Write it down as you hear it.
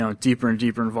deeper and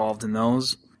deeper involved in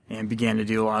those and began to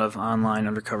do a lot of online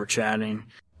undercover chatting.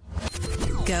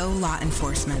 Go Law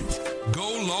Enforcement.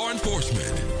 Go Law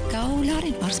Enforcement. Go Law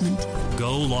Enforcement.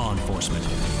 Go Law Enforcement.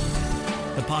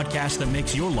 The podcast that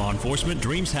makes your law enforcement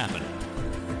dreams happen.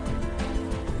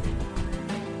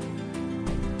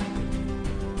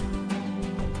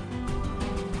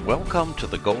 Welcome to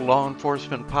the Go Law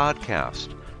Enforcement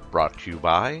podcast, brought to you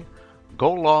by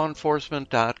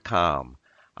GoLawEnforcement.com.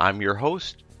 I'm your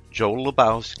host, Joe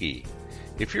Lebowski.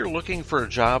 If you're looking for a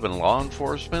job in law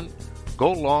enforcement,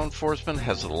 Go Law Enforcement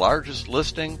has the largest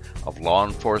listing of law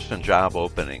enforcement job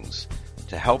openings.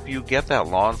 To help you get that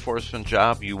law enforcement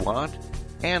job you want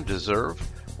and deserve,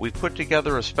 we've put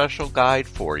together a special guide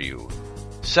for you.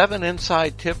 7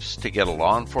 inside tips to get a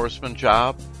law enforcement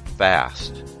job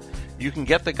fast. You can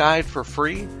get the guide for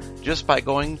free just by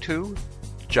going to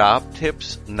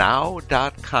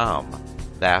jobtipsnow.com.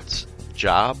 That's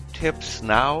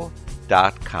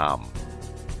jobtipsnow.com.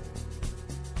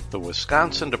 The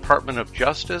Wisconsin Department of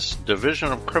Justice,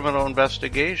 Division of Criminal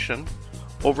Investigation,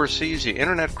 oversees the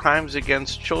Internet Crimes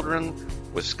Against Children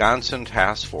Wisconsin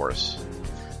Task Force.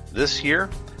 This year,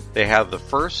 they have the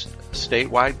first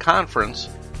statewide conference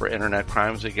for Internet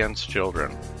Crimes Against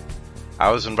Children.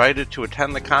 I was invited to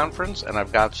attend the conference, and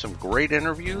I've got some great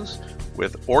interviews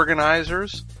with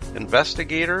organizers,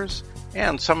 investigators,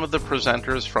 and some of the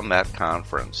presenters from that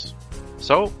conference.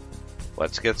 So,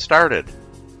 let's get started.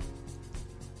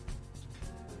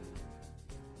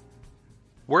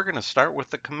 We're going to start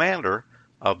with the commander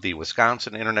of the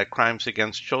Wisconsin Internet Crimes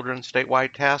Against Children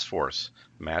statewide task force,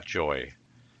 Matt Joy.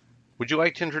 Would you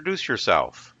like to introduce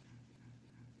yourself?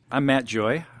 I'm Matt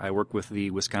Joy. I work with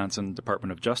the Wisconsin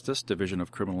Department of Justice, Division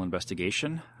of Criminal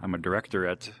Investigation. I'm a director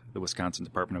at the Wisconsin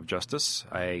Department of Justice.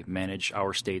 I manage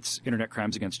our state's Internet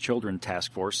Crimes Against Children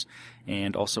task force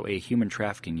and also a human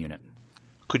trafficking unit.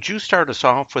 Could you start us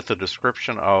off with a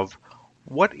description of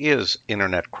what is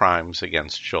Internet Crimes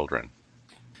Against Children?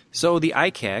 So the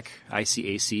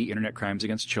ICAC, Internet Crimes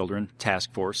Against Children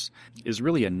Task Force, is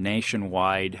really a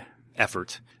nationwide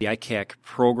effort. The ICAC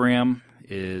program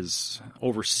is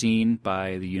overseen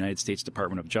by the United States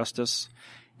Department of Justice,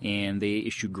 and they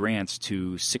issue grants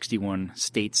to 61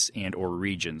 states and or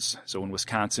regions. So in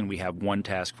Wisconsin, we have one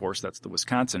task force. That's the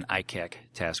Wisconsin ICAC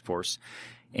Task Force.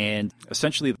 And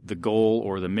essentially the goal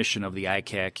or the mission of the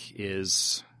ICAC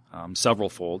is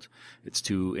several-fold. It's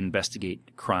to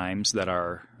investigate crimes that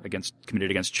are committed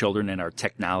against children and are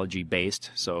technology-based,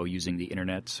 so using the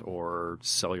internet or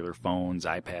cellular phones,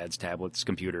 iPads, tablets,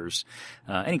 computers,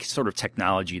 any sort of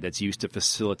technology that's used to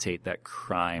facilitate that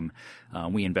crime.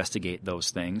 We investigate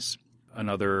those things.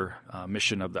 Another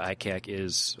mission of the ICAC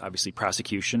is obviously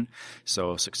prosecution,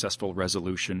 so successful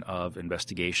resolution of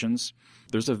investigations.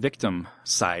 There's a victim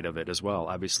side of it as well.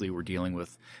 Obviously, we're dealing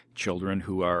with children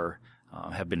who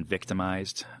have been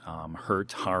victimized,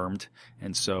 hurt, harmed,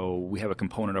 and so we have a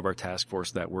component of our task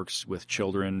force that works with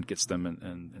children, gets them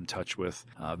in touch with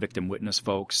victim witness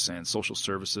folks and social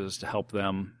services to help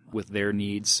them with their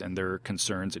needs and their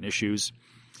concerns and issues.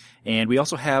 And we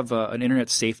also have an internet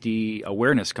safety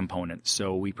awareness component.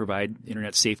 So we provide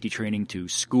internet safety training to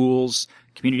schools,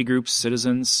 community groups,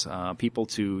 citizens, people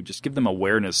to just give them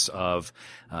awareness of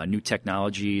new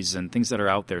technologies and things that are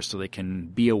out there so they can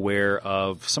be aware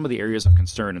of some of the areas of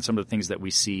concern and some of the things that we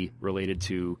see related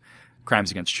to crimes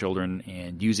against children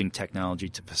and using technology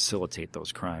to facilitate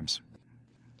those crimes.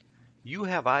 You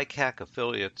have ICAC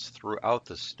affiliates throughout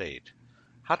the state.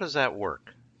 How does that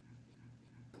work?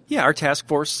 Yeah, our task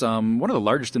force, one of the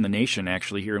largest in the nation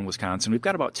actually here in Wisconsin. We've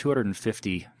got about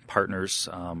 250 partners,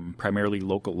 primarily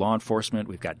local law enforcement.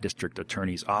 We've got district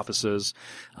attorneys' offices,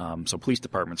 so police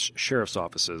departments, sheriff's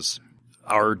offices.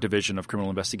 Our Division of Criminal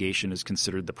Investigation is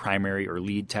considered the primary or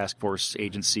lead task force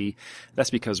agency. That's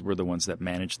because we're the ones that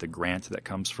manage the grant that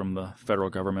comes from the federal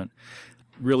government.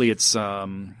 Really, it's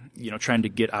trying to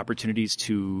get opportunities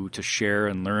to share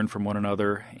and learn from one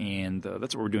another, and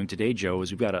that's what we're doing today, Joe.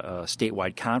 Is we've got a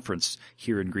statewide conference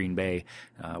here in Green Bay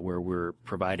where we're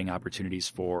providing opportunities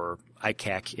for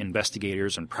ICAC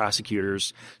investigators and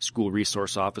prosecutors, school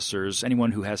resource officers,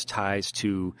 anyone who has ties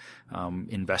to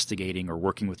investigating or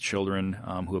working with children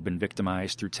who have been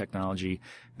victimized through technology.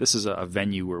 This is a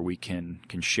venue where we can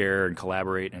share and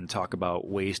collaborate and talk about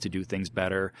ways to do things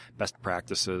better, best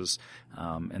practices,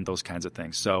 and those kinds of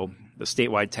things. So the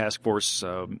statewide task force,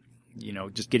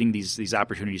 just getting these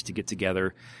opportunities to get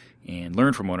together and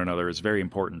learn from one another is very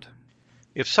important.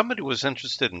 If somebody was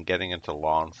interested in getting into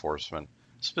law enforcement,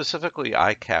 specifically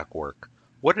ICAC work,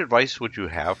 what advice would you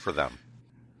have for them?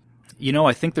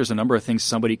 I think there's a number of things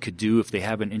somebody could do if they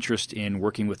have an interest in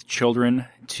working with children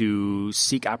to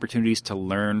seek opportunities to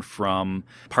learn from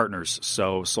partners.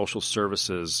 So social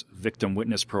services, victim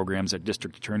witness programs at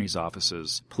district attorney's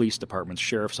offices, police departments,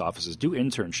 sheriff's offices, do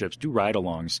internships, do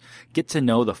ride-alongs, get to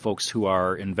know the folks who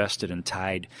are invested and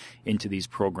tied into these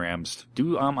programs.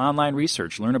 Do online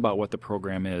research, learn about what the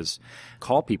program is.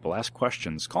 Call people, ask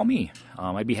questions. Call me.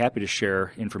 I'd be happy to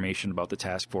share information about the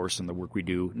task force and the work we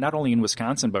do, not only in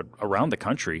Wisconsin, but around the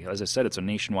country. As I said, it's a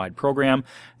nationwide program.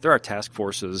 There are task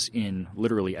forces in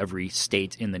literally every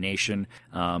state in the nation.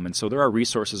 And so there are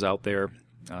resources out there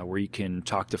where you can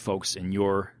talk to folks in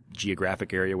your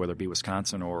geographic area, whether it be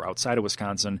Wisconsin or outside of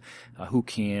Wisconsin, who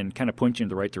can kind of point you in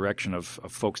the right direction of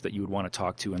folks that you would want to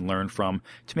talk to and learn from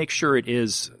to make sure it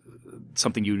is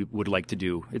something you would like to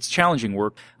do. It's challenging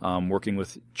work, working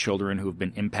with children who have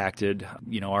been impacted.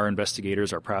 Our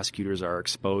investigators, our prosecutors are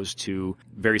exposed to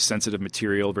very sensitive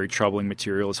material, very troubling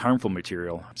material, it's harmful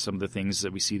material. Some of the things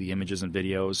that we see, the images and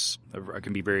videos,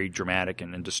 can be very dramatic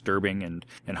and disturbing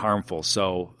and harmful.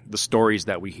 So the stories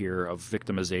that we hear of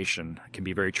victimization can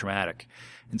be very traumatic.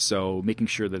 And so making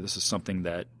sure that this is something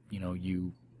that,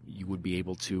 you would be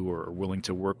able to or are willing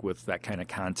to work with that kind of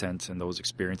content and those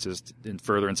experiences in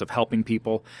furtherance of helping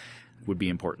people would be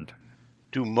important.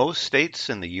 Do most states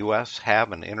in the U.S.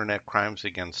 have an Internet Crimes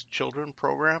Against Children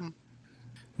program?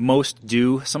 Most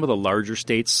do. Some of the larger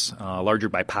states, larger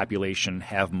by population,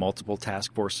 have multiple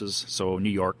task forces. So New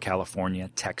York, California,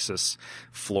 Texas,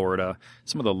 Florida.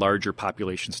 Some of the larger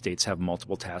population states have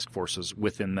multiple task forces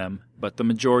within them. But the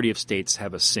majority of states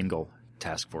have a single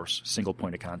task force, single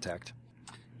point of contact.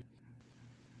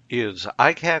 Is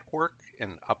ICAC work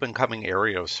an up-and-coming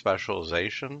area of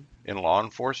specialization in law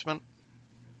enforcement?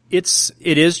 It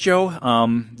is, Joe.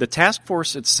 The task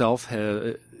force itself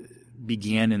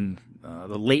began in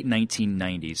the late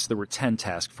 1990s. There were 10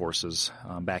 task forces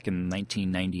back in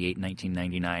 1998,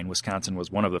 1999. Wisconsin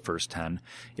was one of the first 10.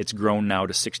 It's grown now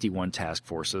to 61 task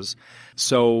forces.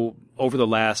 So over the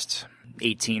last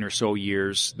 18 or so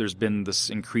years, there's been this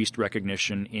increased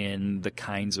recognition in the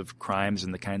kinds of crimes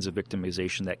and the kinds of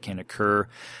victimization that can occur.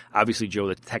 Obviously, Joe,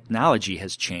 the technology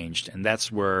has changed, and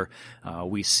that's where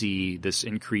we see this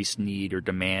increased need or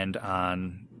demand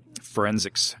on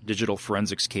forensics, digital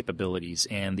forensics capabilities,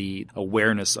 and the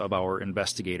awareness of our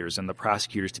investigators and the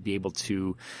prosecutors to be able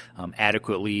to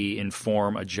adequately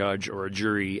inform a judge or a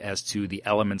jury as to the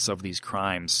elements of these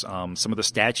crimes. Some of the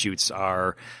statutes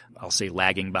are, I'll say,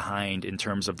 lagging behind in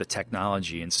terms of the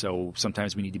technology, and so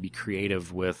sometimes we need to be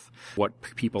creative with what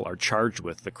people are charged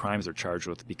with, the crimes they're charged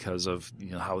with, because of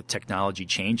how technology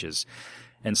changes.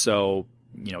 And so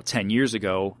 10 years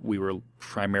ago, we were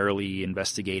primarily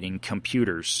investigating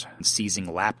computers, seizing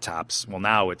laptops. Well,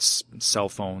 now it's cell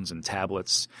phones and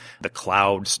tablets, the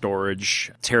cloud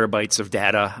storage, terabytes of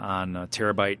data on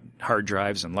terabyte hard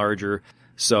drives and larger.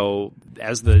 So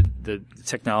as the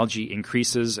technology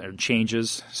increases and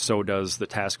changes, so does the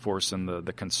task force and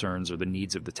the concerns or the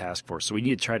needs of the task force. So we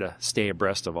need to try to stay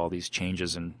abreast of all these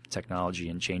changes in technology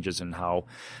and changes in how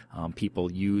people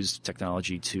use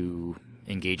technology to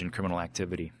engage in criminal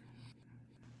activity.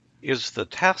 Is the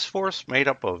task force made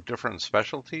up of different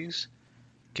specialties?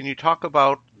 Can you talk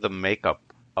about the makeup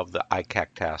of the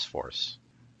ICAC task force?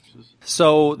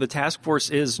 So the task force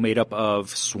is made up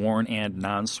of sworn and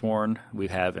non-sworn. We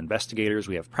have investigators,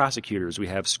 we have prosecutors, we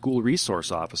have school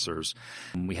resource officers,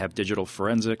 we have digital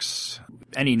forensics,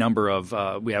 any number of,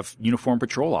 we have uniformed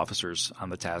patrol officers on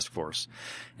the task force.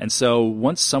 And so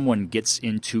once someone gets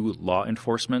into law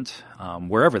enforcement,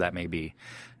 wherever that may be,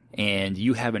 and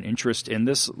you have an interest in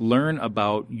this, learn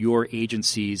about your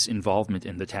agency's involvement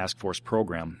in the task force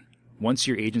program. Once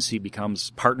your agency becomes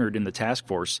partnered in the task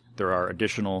force, there are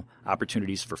additional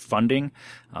opportunities for funding.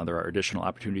 There are additional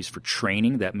opportunities for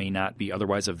training that may not be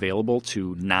otherwise available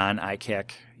to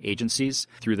non-ICAC agencies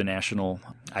through the National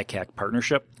ICAC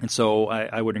Partnership. And so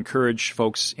I would encourage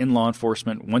folks in law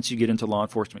enforcement, once you get into law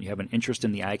enforcement, you have an interest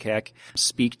in the ICAC,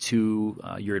 speak to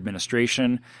your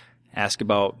administration, ask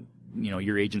about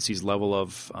your agency's level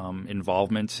of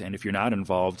involvement, and if you're not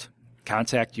involved,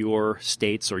 contact your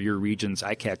state's or your region's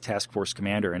ICAC task force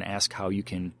commander and ask how you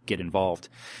can get involved.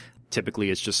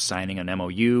 Typically, it's just signing an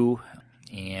MOU,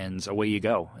 and away you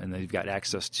go. And then you've got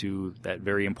access to that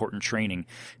very important training,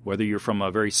 whether you're from a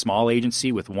very small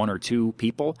agency with one or two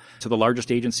people to the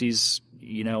largest agencies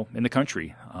in the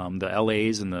country, the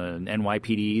LAs and the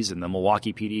NYPDs and the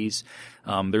Milwaukee PDs.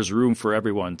 There's room for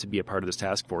everyone to be a part of this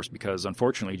task force because,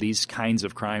 unfortunately, these kinds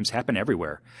of crimes happen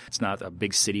everywhere. It's not a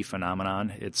big city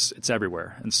phenomenon. It's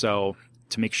everywhere. And so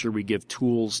to make sure we give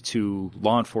tools to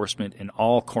law enforcement in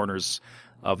all corners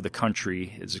of the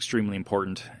country is extremely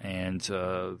important, and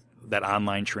that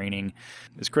online training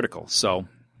is critical. So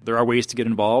there are ways to get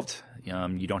involved.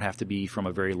 You don't have to be from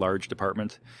a very large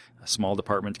department. A small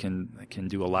department can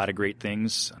do a lot of great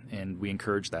things, and we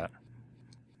encourage that.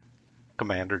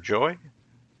 Commander Joy,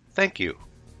 thank you.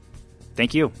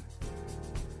 Thank you.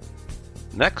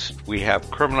 Next, we have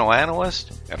criminal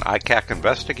analyst and ICAC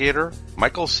investigator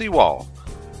Michael Sewall.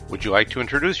 Would you like to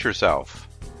introduce yourself?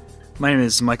 My name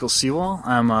is Michael Sewall.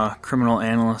 I'm a criminal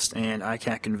analyst and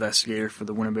ICAC investigator for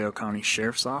the Winnebago County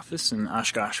Sheriff's Office in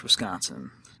Oshkosh,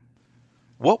 Wisconsin.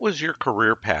 What was your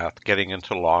career path getting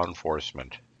into law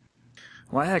enforcement?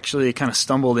 Well, I actually kind of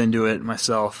stumbled into it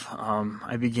myself.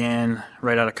 I began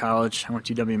right out of college. I went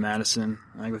to UW-Madison.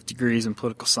 I got degrees in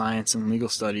political science and legal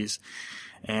studies.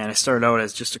 And I started out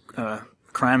as just a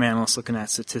crime analyst looking at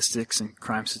statistics and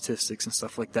crime statistics and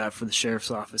stuff like that for the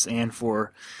Sheriff's Office and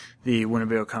for the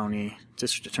Winnebago County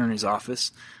District Attorney's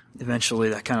Office. Eventually,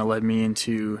 that kind of led me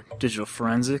into digital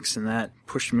forensics, and that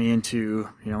pushed me into,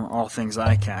 all things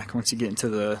ICAC. Once you get into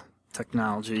the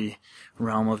technology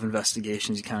realm of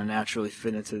investigations, you kind of naturally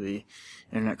fit into the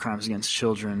internet crimes against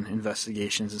children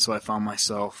investigations, and so I found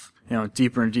myself,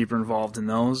 deeper and deeper involved in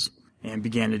those, and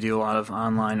began to do a lot of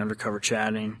online undercover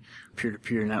chatting,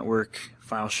 peer-to-peer network,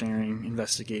 file sharing,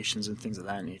 investigations, and things of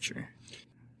that nature.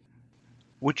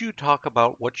 Would you talk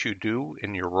about what you do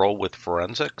in your role with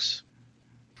forensics?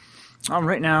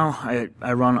 Right now,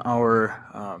 I run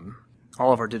our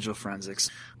all of our digital forensics,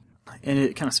 and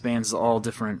it kind of spans all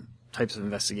different types of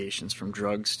investigations, from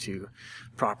drugs to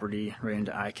property, right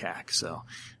into ICAC. So,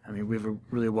 we have a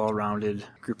really well-rounded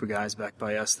group of guys backed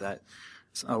by us that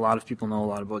a lot of people know a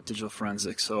lot about digital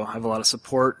forensics. So I have a lot of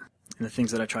support in the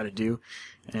things that I try to do,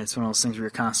 and it's one of those things where you're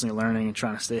constantly learning and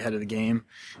trying to stay ahead of the game,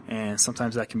 and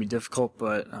sometimes that can be difficult,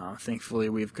 but thankfully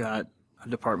we've got a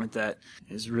department that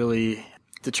is really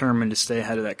determined to stay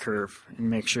ahead of that curve and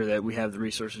make sure that we have the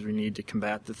resources we need to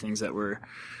combat the things that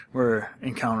we're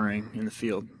encountering in the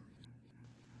field.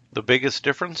 The biggest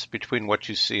difference between what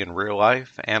you see in real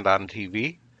life and on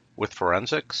TV with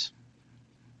forensics?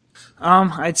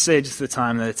 I'd say just the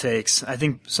time that it takes. I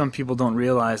think some people don't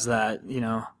realize that,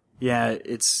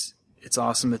 it's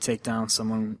awesome to take down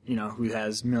someone, who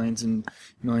has millions and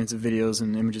millions of videos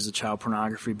and images of child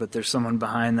pornography, but there's someone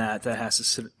behind that has to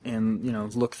sit and,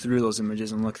 look through those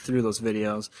images and look through those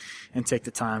videos and take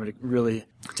the time to really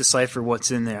decipher what's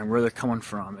in there and where they're coming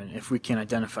from, and if we can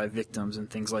identify victims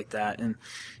and things like that. And,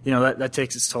 that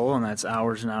takes its toll, and that's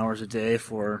hours and hours a day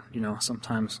for,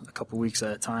 sometimes a couple weeks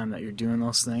at a time that you're doing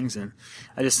those things. And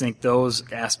I just think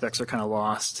those aspects are kind of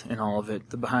lost in all of it.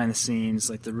 The behind the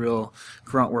scenes, like the real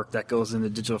grunt work that goes into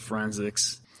digital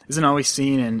forensics isn't always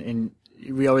seen, and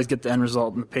we always get the end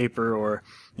result in the paper or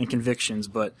in convictions,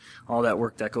 but all that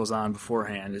work that goes on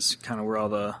beforehand is kind of where all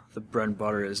the bread and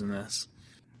butter is in this.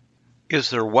 Is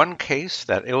there one case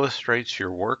that illustrates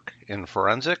your work in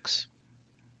forensics?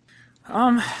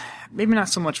 Maybe not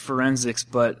so much forensics,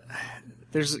 but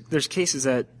there's cases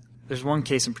there's one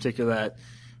case in particular that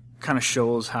kind of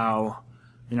shows how,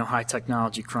 high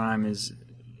technology crime is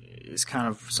kind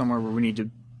of somewhere where we need to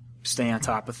stay on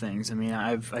top of things.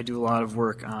 I do a lot of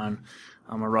work on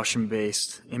a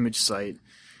Russian-based image site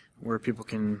where people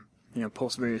can,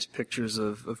 post various pictures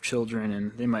of children,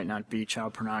 and they might not be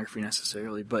child pornography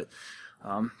necessarily, but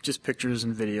just pictures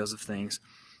and videos of things.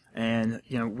 And,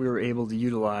 we were able to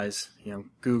utilize,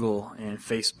 Google and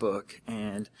Facebook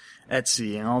and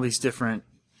Etsy and all these different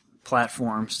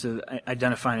platforms to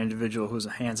identify an individual who's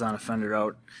a hands-on offender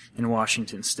out in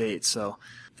Washington State. So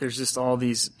there's just all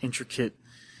these intricate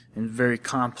and very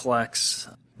complex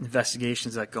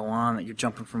investigations that go on, that you're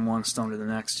jumping from one stone to the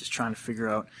next, just trying to figure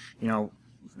out,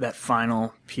 that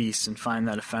final piece and find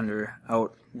that offender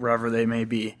out wherever they may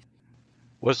be.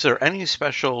 Was there any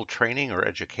special training or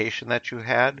education that you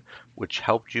had which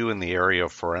helped you in the area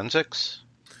of forensics?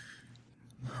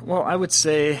 Well, I would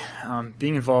say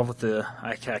being involved with the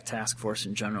ICAC task force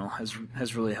in general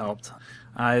has really helped.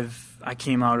 I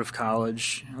came out of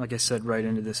college, like I said, right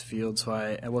into this field, so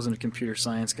I wasn't a computer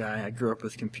science guy. I grew up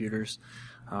with computers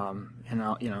and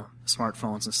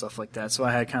smartphones and stuff like that, so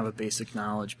I had kind of a basic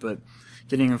knowledge. But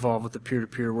getting involved with the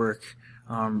peer-to-peer work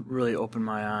really opened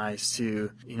my eyes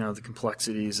to the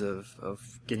complexities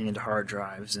of getting into hard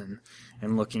drives and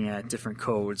looking at different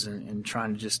codes and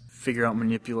trying to just figure out,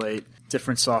 manipulate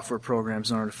different software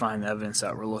programs in order to find the evidence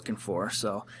that we're looking for.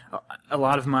 So a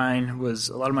lot of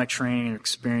my training and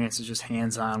experience is just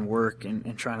hands-on work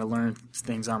and trying to learn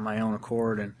things on my own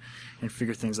accord and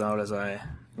figure things out as I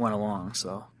went along.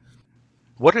 So,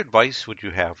 what advice would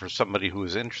you have for somebody who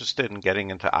is interested in getting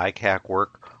into ICAC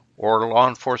work or law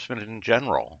enforcement in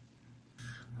general?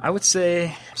 I would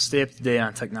say stay up to date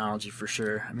on technology for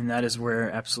sure. I mean, that is where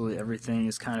absolutely everything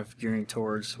is kind of gearing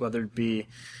towards, whether it be,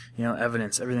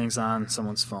 evidence. Everything's on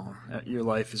someone's phone. Your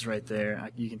life is right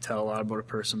there. You can tell a lot about a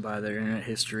person by their internet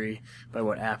history, by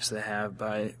what apps they have,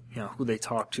 by, who they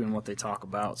talk to and what they talk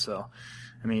about. So,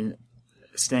 I mean,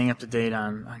 staying up to date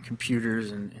on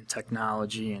computers and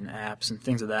technology and apps and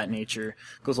things of that nature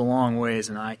goes a long ways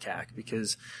in ICAC,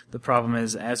 because the problem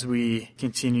is, as we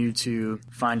continue to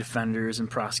find offenders and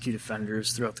prosecute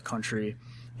offenders throughout the country,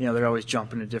 they're always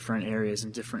jumping to different areas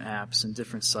and different apps and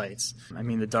different sites. I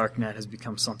mean, the dark net has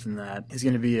become something that is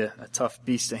going to be a tough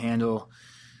beast to handle,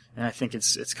 and I think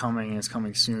it's coming, and it's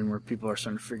coming soon, where people are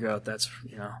starting to figure out that's,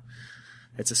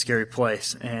 it's a scary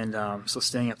place. And so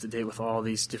staying up to date with all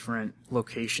these different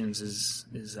locations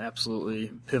is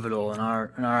absolutely pivotal in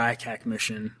our ICAC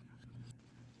mission.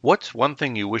 What's one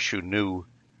thing you wish you knew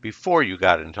before you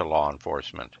got into law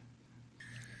enforcement?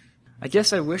 I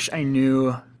guess I wish I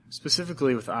knew,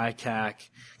 specifically with ICAC,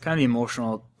 kind of the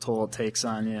emotional toll it takes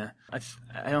on you.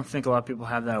 I don't think a lot of people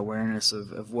have that awareness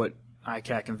of what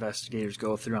ICAC investigators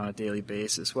go through on a daily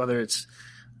basis, whether it's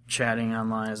chatting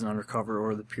online as an undercover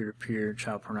or the peer-to-peer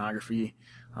child pornography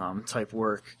type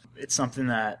work. It's something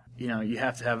that, you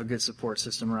have to have a good support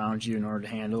system around you in order to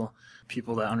handle,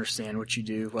 people that understand what you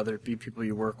do, whether it be people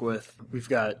you work with. We've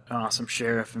got an awesome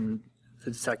sheriff and the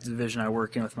detective division I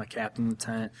work in with my captain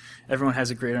lieutenant. Everyone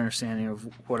has a great understanding of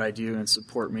what I do and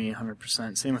support me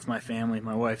 100%. Same with my family.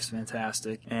 My wife's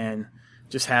fantastic. And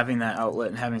just having that outlet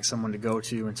and having someone to go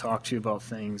to and talk to about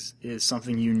things is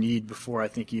something you need before I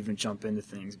think you even jump into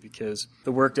things, because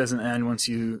the work doesn't end once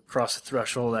you cross the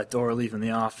threshold of that door, leaving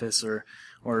the office,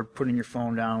 or putting your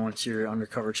phone down once you're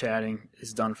undercover chatting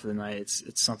is done for the night.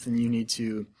 It's something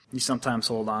you sometimes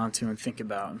hold on to and think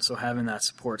about. And so having that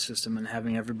support system and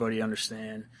having everybody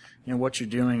understand, what you're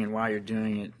doing and why you're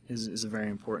doing it is a very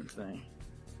important thing.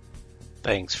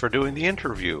 Thanks for doing the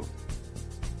interview.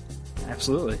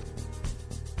 Absolutely.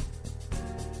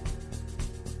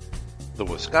 The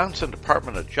Wisconsin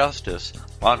Department of Justice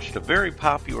launched a very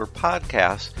popular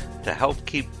podcast to help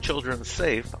keep children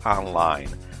safe online.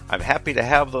 I'm happy to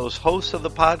have those hosts of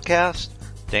the podcast,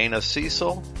 Dana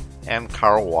Cecil and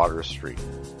Carl Waterstreet.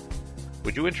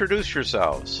 Would you introduce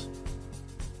yourselves?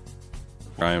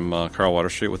 I'm Carl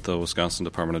Waterstreet with the Wisconsin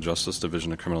Department of Justice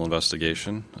Division of Criminal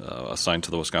Investigation, assigned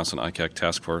to the Wisconsin ICAC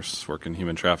Task Force, working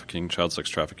human trafficking, child sex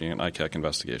trafficking, and ICAC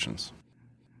investigations.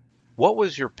 What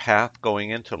was your path going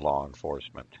into law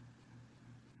enforcement?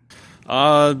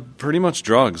 Pretty much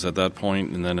drugs at that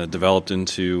point, and then it developed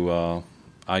into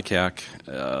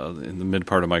ICAC in the mid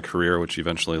part of my career, which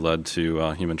eventually led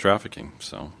to human trafficking.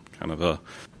 So kind of a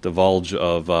divulge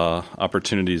of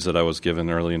opportunities that I was given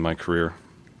early in my career.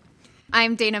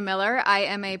 I'm Dana Miller. I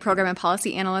am a program and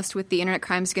policy analyst with the Internet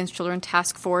Crimes Against Children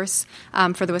Task Force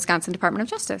for the Wisconsin Department of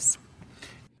Justice.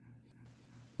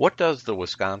 What does the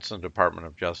Wisconsin Department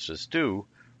of Justice do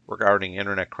regarding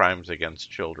Internet crimes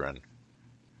against children?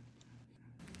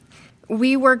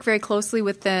 We work very closely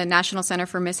with the National Center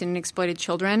for Missing and Exploited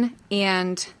Children,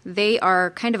 and they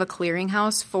are kind of a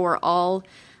clearinghouse for all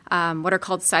what are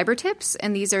called cyber tips,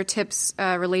 and these are tips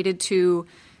related to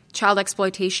child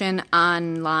exploitation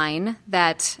online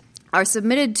that are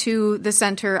submitted to the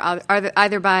center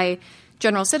either by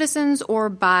general citizens or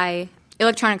by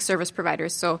electronic service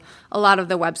providers, so a lot of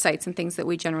the websites and things that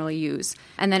we generally use.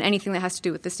 And then anything that has to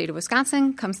do with the state of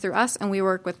Wisconsin comes through us, and we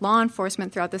work with law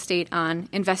enforcement throughout the state on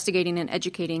investigating and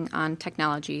educating on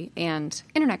technology and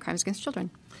internet crimes against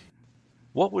children.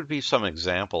 What would be some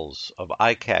examples of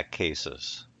ICAC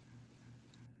cases?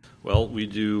 Well, we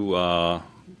do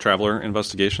traveler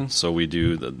investigations, so we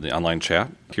do the online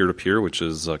chat, peer-to-peer, which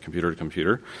is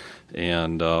computer-to-computer,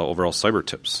 and overall cyber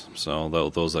tips, so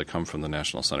those that come from the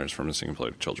National Centers for Missing and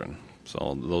Exploited Children.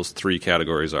 So those three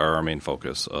categories are our main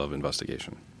focus of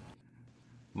investigation.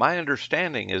 My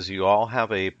understanding is you all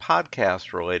have a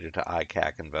podcast related to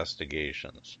ICAC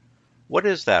investigations. What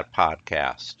is that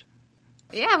podcast?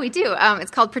 Yeah, we do.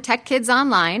 It's called Protect Kids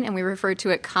Online, and we refer to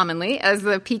it commonly as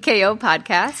the PKO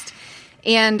podcast.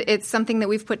 And it's something that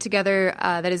we've put together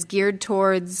that is geared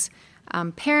towards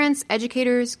parents,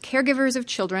 educators, caregivers of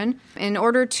children in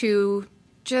order to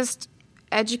just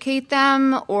educate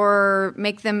them or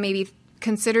make them maybe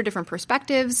consider different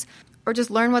perspectives or just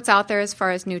learn what's out there as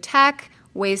far as new tech,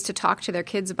 ways to talk to their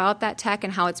kids about that tech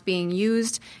and how it's being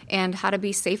used, and how to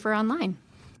be safer online.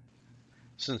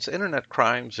 Since internet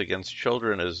crimes against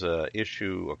children is an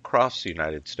issue across the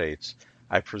United States,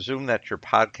 I presume that your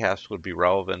podcast would be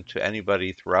relevant to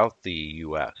anybody throughout the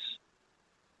U.S.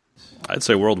 I'd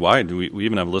say worldwide. We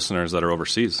even have listeners that are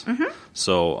overseas. Mm-hmm.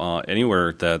 So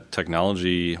anywhere that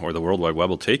technology or the World Wide Web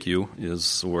will take you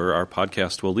is where our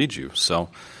podcast will lead you. So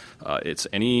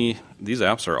these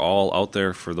apps are all out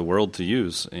there for the world to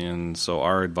use. And so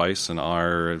our advice and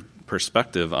our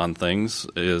perspective on things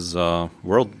is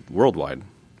worldwide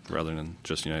rather than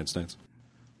just the United States.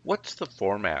 What's the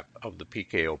format of the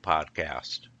PKO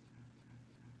podcast?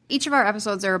 Each of our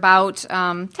episodes are about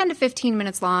 10 to 15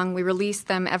 minutes long. We release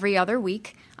them every other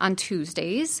week on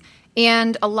Tuesdays.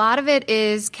 And a lot of it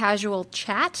is casual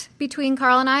chat between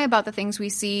Carl and I about the things we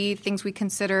see, things we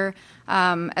consider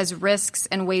as risks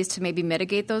and ways to maybe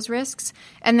mitigate those risks.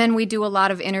 And then we do a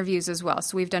lot of interviews as well.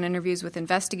 So we've done interviews with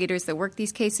investigators that work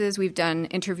these cases. We've done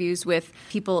interviews with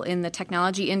people in the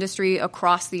technology industry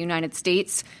across the United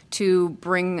States to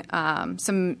bring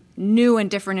some new and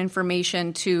different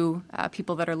information to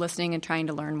people that are listening and trying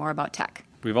to learn more about tech.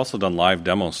 We've also done live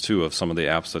demos, too, of some of the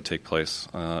apps that take place.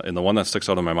 And the one that sticks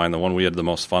out in my mind, the one we had the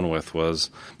most fun with,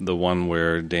 was the one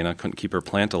where Dana couldn't keep her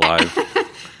plant alive.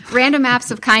 Random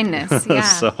acts of kindness, yeah.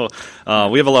 So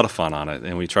we have a lot of fun on it,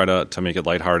 and we try to make it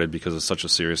lighthearted because it's such a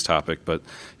serious topic. But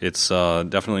it's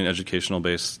definitely an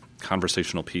educational-based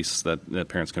conversational piece that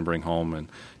parents can bring home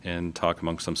and talk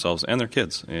amongst themselves and their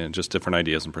kids, and just different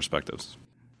ideas and perspectives.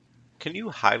 Can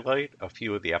you highlight a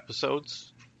few of the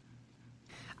episodes?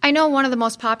 I know one of the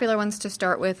most popular ones to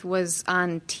start with was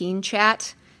on Teen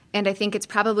Chat, and I think it's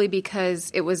probably because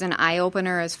it was an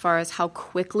eye-opener as far as how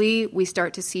quickly we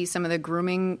start to see some of the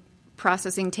grooming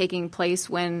processing taking place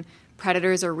when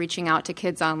predators are reaching out to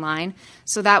kids online.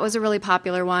 So that was a really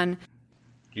popular one.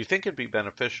 Do you think it'd be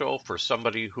beneficial for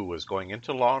somebody who was going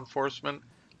into law enforcement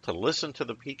to listen to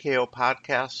the PKO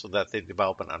podcast so that they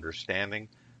develop an understanding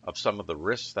of some of the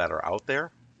risks that are out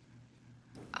there?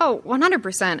 Oh,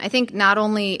 100%. I think not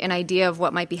only an idea of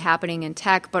what might be happening in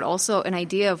tech, but also an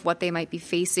idea of what they might be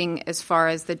facing as far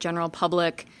as the general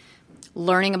public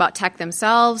learning about tech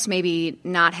themselves, maybe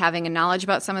not having a knowledge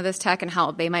about some of this tech and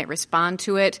how they might respond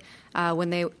to it when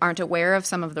they aren't aware of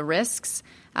some of the risks,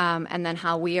 and then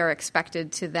how we are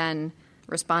expected to then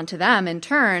respond to them in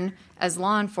turn as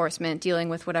law enforcement dealing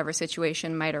with whatever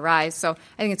situation might arise. So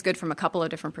I think it's good from a couple of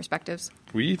different perspectives.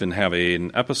 We even have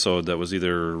an episode that was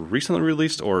either recently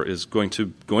released or is going to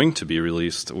be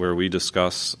released where we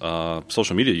discuss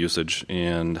social media usage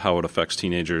and how it affects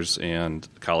teenagers and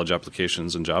college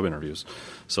applications and job interviews.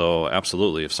 So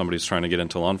absolutely, if somebody's trying to get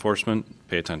into law enforcement,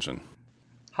 pay attention.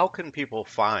 How can people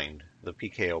find the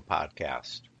PKO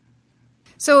podcast?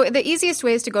 So the easiest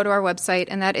way is to go to our website,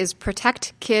 and that is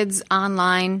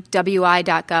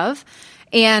protectkidsonline.wi.gov.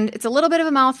 And it's a little bit of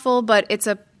a mouthful, but it's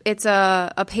a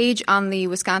page on the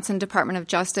Wisconsin Department of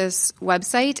Justice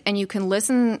website, and you can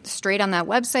listen straight on that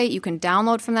website. You can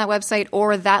download from that website,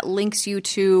 or that links you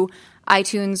to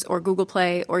iTunes or Google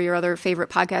Play or your other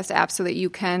favorite podcast app so that you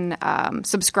can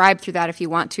subscribe through that if you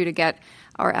want to get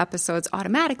our episodes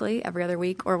automatically every other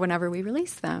week or whenever we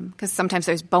release them, because sometimes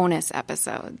there's bonus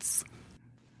episodes.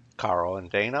 Carl and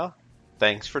Dana,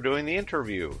 thanks for doing the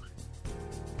interview.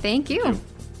 Thank you.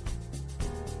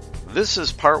 This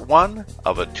is part 1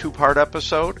 of a 2-part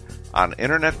episode on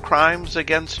internet crimes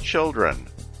against children.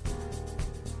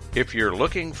 If you're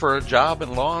looking for a job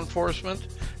in law enforcement,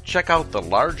 check out the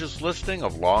largest listing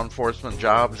of law enforcement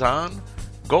jobs on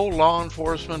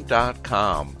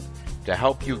golawenforcement.com. To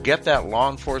help you get that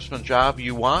law enforcement job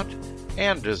you want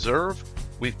and deserve,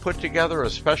 we've put together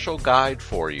a special guide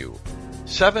for you.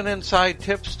 7 inside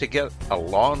tips to get a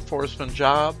law enforcement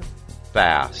job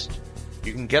fast.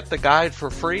 You can get the guide for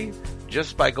free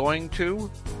just by going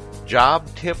to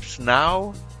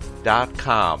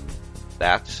jobtipsnow.com.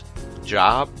 That's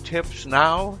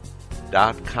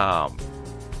jobtipsnow.com.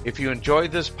 If you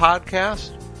enjoyed this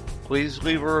podcast, please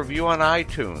leave a review on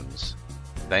iTunes.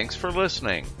 Thanks for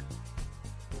listening.